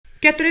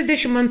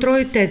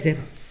42 tezė.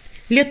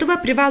 Lietuva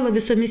privalo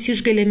visomis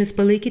išgalėmis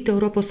palaikyti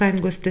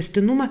ES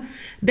tęstinumą,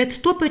 bet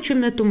tuo pačiu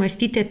metu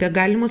mąstyti apie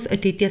galimus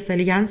ateities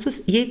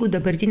alijansus, jeigu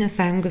dabartinė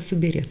sąjunga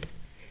subirėtų.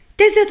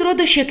 Tezė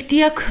atrodo šiek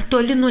tiek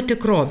toli nuo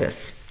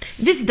tikrovės.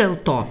 Vis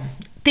dėlto,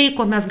 tai,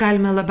 ko mes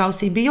galime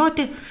labiausiai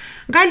bijoti,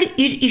 gali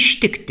ir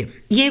ištikti.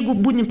 Jeigu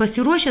būni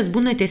pasiruošęs,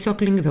 būna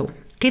tiesiog lengviau.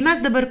 Kai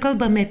mes dabar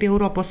kalbame apie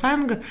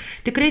ES,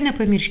 tikrai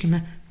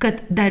nepamirškime,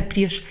 kad dar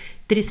prieš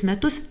 3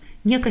 metus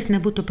niekas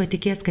nebūtų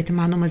patikėjęs, kad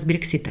įmanomas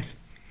Brexitas.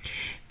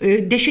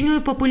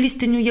 Dešiniųjų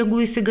populistinių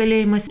jėgų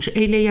įsigalėjimas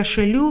eilėje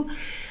šalių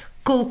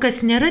kol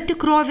kas nėra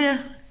tikrovė,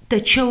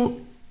 tačiau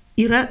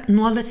yra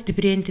nuolat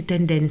stiprėjanti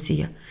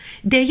tendencija.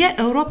 Deja,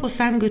 ES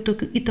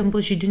tokių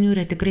įtampos židinių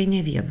yra tikrai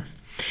ne vienas.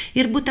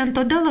 Ir būtent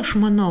todėl aš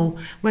manau,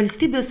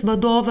 valstybės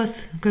vadovas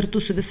kartu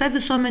su visa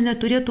visuomenė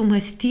turėtų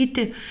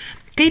mąstyti,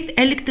 kaip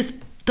elgtis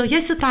toje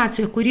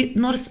situacijoje, kuri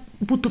nors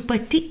būtų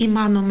pati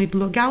įmanomai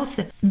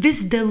blogiausia,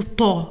 vis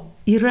dėlto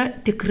yra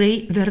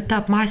tikrai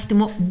verta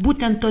apmąstymo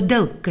būtent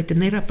todėl, kad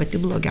jinai yra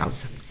pati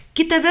blogiausia.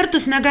 Kita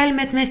vertus,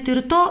 negalime atmesti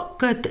ir to,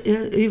 kad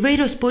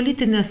įvairios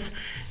politinės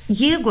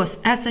jėgos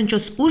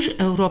esančios už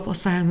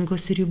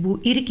ES ribų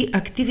irgi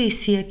aktyviai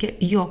siekia,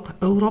 jog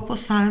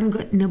ES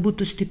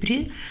nebūtų stipri,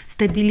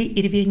 stabili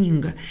ir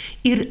vieninga.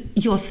 Ir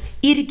jos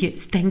irgi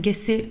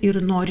stengiasi ir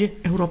nori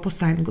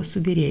ES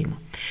subirėjimo.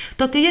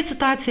 Tokioje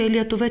situacijoje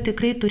Lietuva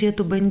tikrai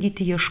turėtų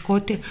bandyti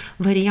ieškoti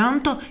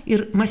varianto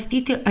ir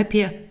mąstyti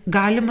apie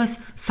galimas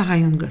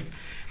sąjungas.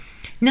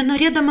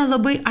 Nenorėdama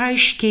labai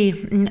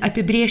aiškiai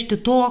apibrėžti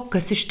to,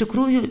 kas iš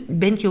tikrųjų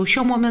bent jau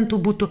šiuo momentu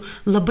būtų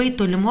labai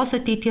tolimos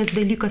ateities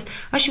dalykas,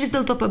 aš vis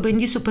dėlto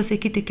pabandysiu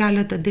pasakyti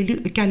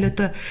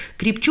keletą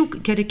krypčių,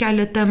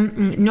 keletą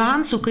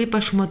niuansų, kaip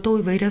aš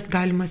matau įvairias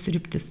galimas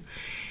kryptis.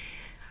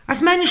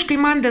 Asmeniškai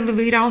man dėl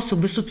įvairiausių,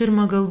 visų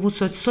pirma, galbūt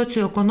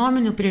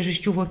socioekonominių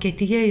priežasčių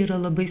Vokietija yra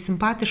labai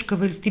simpatiška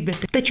valstybė.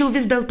 Tačiau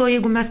vis dėlto,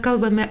 jeigu mes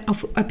kalbame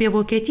apie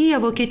Vokietiją,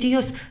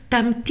 Vokietijos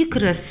tam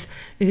tikras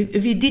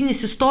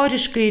vidinis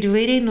istoriškai ir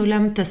įvairiai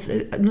nulemtas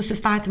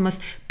nusistatymas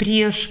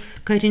prieš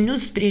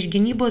karinius, prieš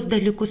gynybos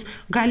dalykus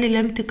gali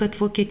lemti, kad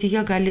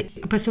Vokietija gali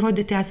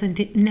pasirodyti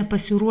esanti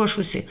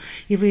nepasiruošusi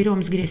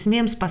įvairioms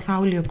grėsmėms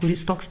pasaulyje,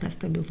 kuris toks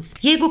nestabilus.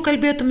 Jeigu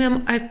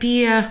kalbėtumėm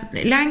apie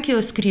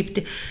Lenkijos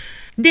kryptį,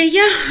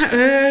 deja,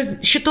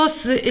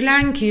 šitos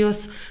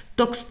Lenkijos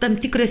toks tam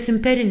tikras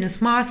imperinis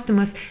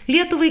mąstymas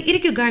Lietuvai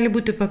irgi gali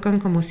būti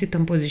pakankamos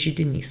įtampos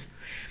židinys.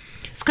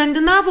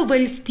 Skandinavų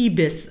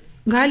valstybės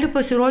gali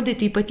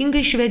pasirodyti,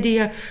 ypatingai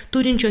Švedija,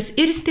 turinčios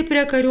ir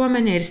stiprią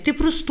kariuomenę, ir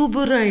stiprų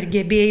stuburą, ir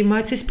gebėjimą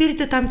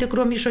atsispirti tam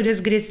tikrom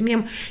išorės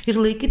grėsmėm ir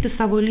laikyti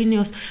savo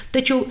linijos.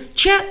 Tačiau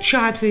čia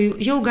šiuo atveju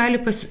jau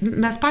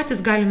mes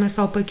patys galime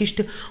savo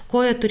pakišti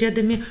koją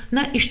turėdami,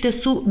 iš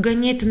tiesų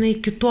ganėtinai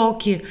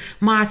kitokį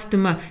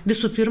mąstymą,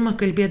 visų pirma,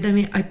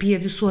 kalbėdami apie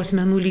visų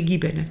asmenų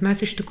lygybę, nes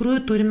mes iš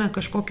tikrųjų turime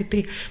kažkokį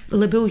tai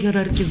labiau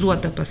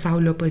hierarchizuotą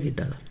pasaulio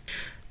pavydalą.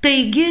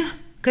 Taigi,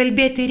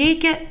 kalbėti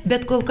reikia,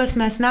 bet kol kas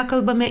mes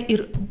nekalbame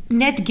ir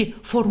netgi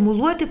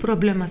formuluoti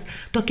problemas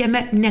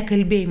tokiame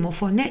nekalbėjimo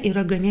fone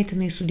yra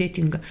ganėtinai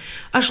sudėtinga.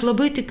 Aš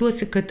labai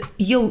tikiuosi, kad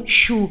jau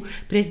šių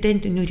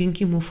prezidentinių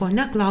rinkimų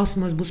fone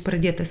klausimas bus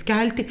pradėtas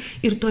kelti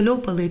ir toliau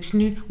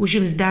palaipsniui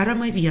užims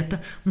deramą vietą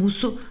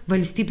mūsų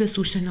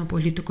valstybės užsienio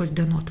politikos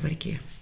dienotvarkėje.